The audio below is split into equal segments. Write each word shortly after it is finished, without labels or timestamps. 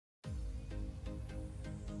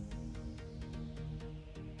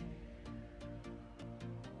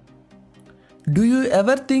Do you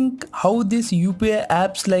ever think how these UPI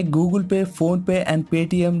apps like Google Pay, Phonepe, and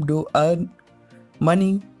Paytm do earn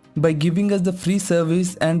money by giving us the free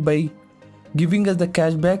service and by giving us the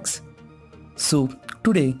cashbacks? So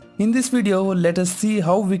today in this video, let us see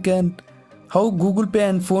how Google Pay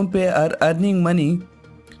and Phonepe are earning money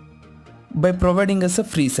by providing us a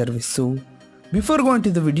free service. So before going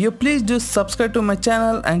to the video, please do subscribe to my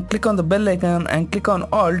channel and click on the bell icon and click on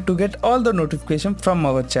all to get all the notification from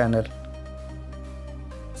our channel.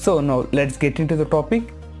 So now let's get into the topic.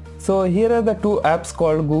 So here are the two apps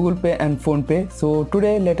called Google Pay and Phonepe. So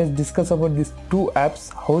today let us discuss about these two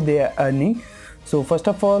apps, how they are earning. So first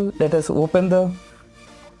of all, let us open the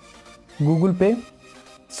Google Pay.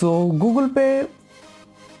 So Google Pay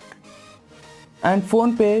and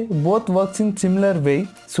Phonepe both works in similar way.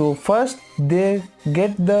 So first they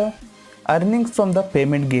get the earnings from the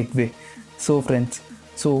payment gateway. So friends,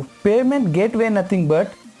 so payment gateway nothing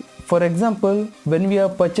but, for example, when we are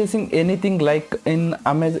purchasing anything like in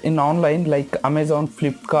online like Amazon,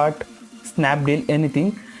 Flipkart, Snapdeal,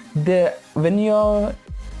 anything, when you are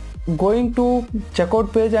going to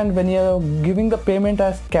checkout page and when you are giving the payment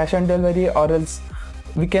as cash on delivery, or else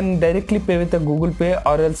we can directly pay with the Google Pay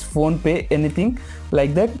or else Phonepe, anything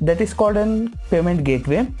like that, that is called an payment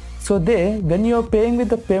gateway. So when you are paying with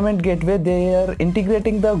the payment gateway, they are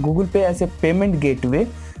integrating the Google Pay as a payment gateway,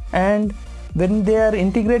 and when they are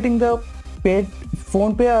integrating the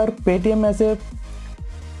Phonepe or Paytm as a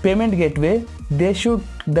payment gateway,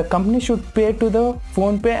 the company should pay to the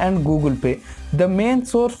Phonepe and Google Pay. The main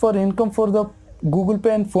source for income for the Google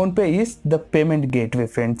Pay and Phonepe is the payment gateway,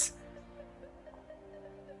 friends.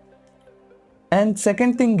 And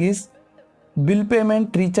second thing is bill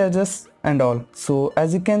payment, recharges and all. So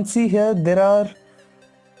as you can see here, there are,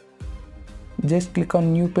 just click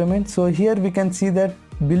on new payment. So here we can see that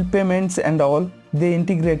bill payments and all they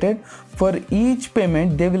integrated. For each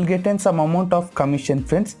payment they will get in some amount of commission,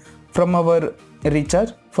 friends, from our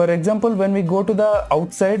recharge. For example, when we go to the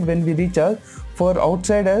outside, when we recharge for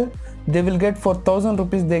outsider, they will get for 1000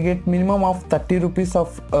 rupees, they get minimum of 30 rupees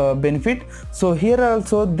of benefit. So here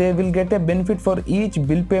also they will get a benefit for each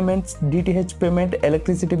bill payments, DTH payment,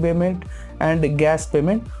 electricity payment and gas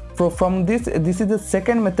payment. So from this is the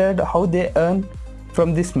second method how they earn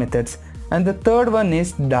from these methods. And the third one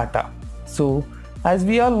is data. So as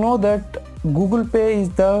we all know that Google Pay is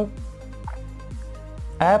the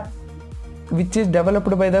app which is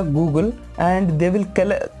developed by the Google, and they will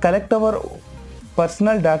collect our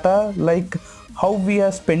personal data, like how we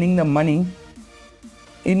are spending the money,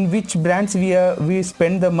 in which brands we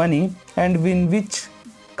spend the money, and in which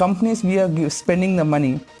companies we are spending the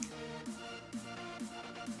money,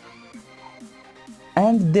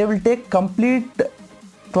 and they will take complete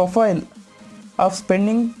profile of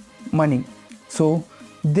spending money. So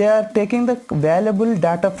they are taking the valuable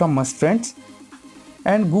data from us, friends,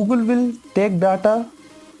 and Google will take data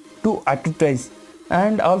to advertise.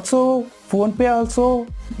 And also Phonepe also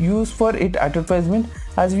use for it advertisement.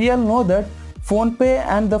 As we all know that Phonepe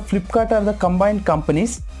and the Flipkart are the combined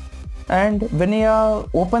companies, and when you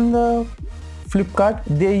open the Flipkart,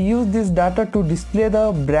 they use this data to display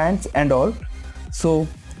the brands and all. So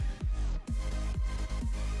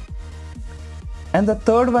and the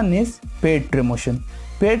third one is paid promotion.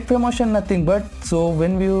 Paid promotion nothing but, so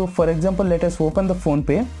when we, for example, let us open the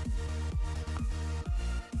Phonepe.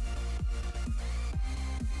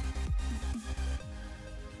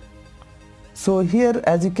 So here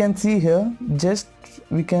as you can see here, just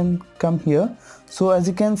we can come here. So as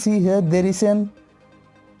you can see here, there is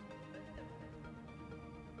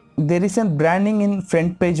a branding in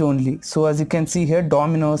front page only. So as you can see here,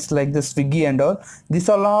 Domino's, like the Swiggy and all, these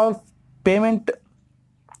are all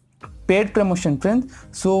paid promotion, friends.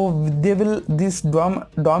 So they will, this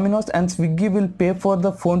Domino's and Swiggy will pay for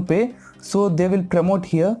the Phonepe, so they will promote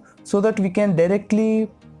here so that we can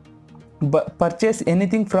directly purchase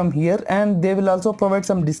anything from here, and they will also provide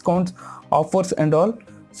some discounts, offers and all,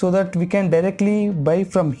 so that we can directly buy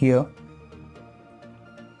from here.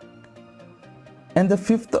 And the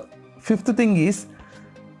fifth thing is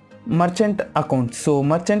merchant accounts. So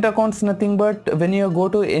merchant accounts nothing but, when you go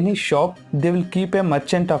to any shop, they will keep a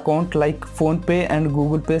merchant account like Phonepe and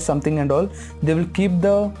Google Pay, something and all. They will keep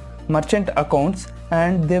the merchant accounts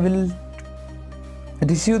and they will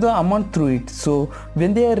receive the amount through it. So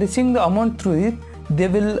when they are receiving the amount through it, they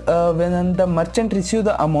will when the merchant receive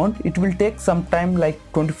the amount, it will take some time like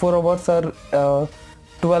 24 hours or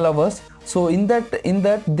 12 hours. So in that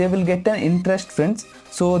they will get an interest, friends.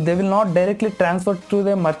 So they will not directly transfer to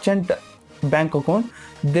the merchant bank account,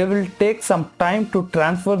 they will take some time to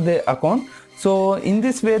transfer the account. So in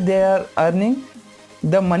this way they are earning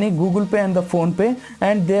the money Google Pay and the Phone Pay,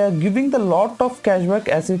 and they are giving the lot of cashback.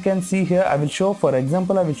 As you can see here, I will show, for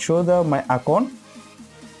example, I will show my account.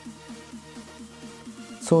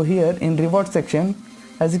 So here in reward section,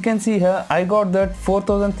 as you can see here, I got that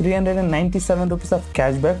 4,397 rupees of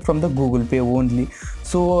cashback from the Google Pay only.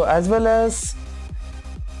 So as well as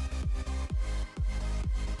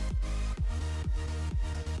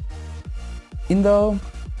in the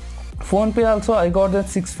Phone Pay also, I got that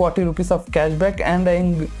 640 rupees of cashback, and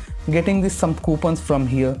I'm getting some coupons from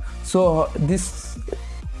here. So this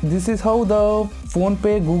is how the Phone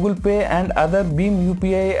Pay, Google Pay and other Beam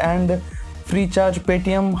UPI and Free Charge,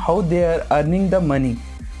 Paytm, how they are earning the money.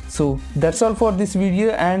 So that's all for this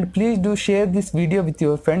video, and please do share this video with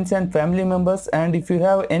your friends and family members, and if you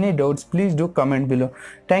have any doubts, please do comment below.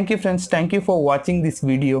 Thank you friends, thank you for watching this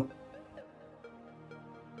video.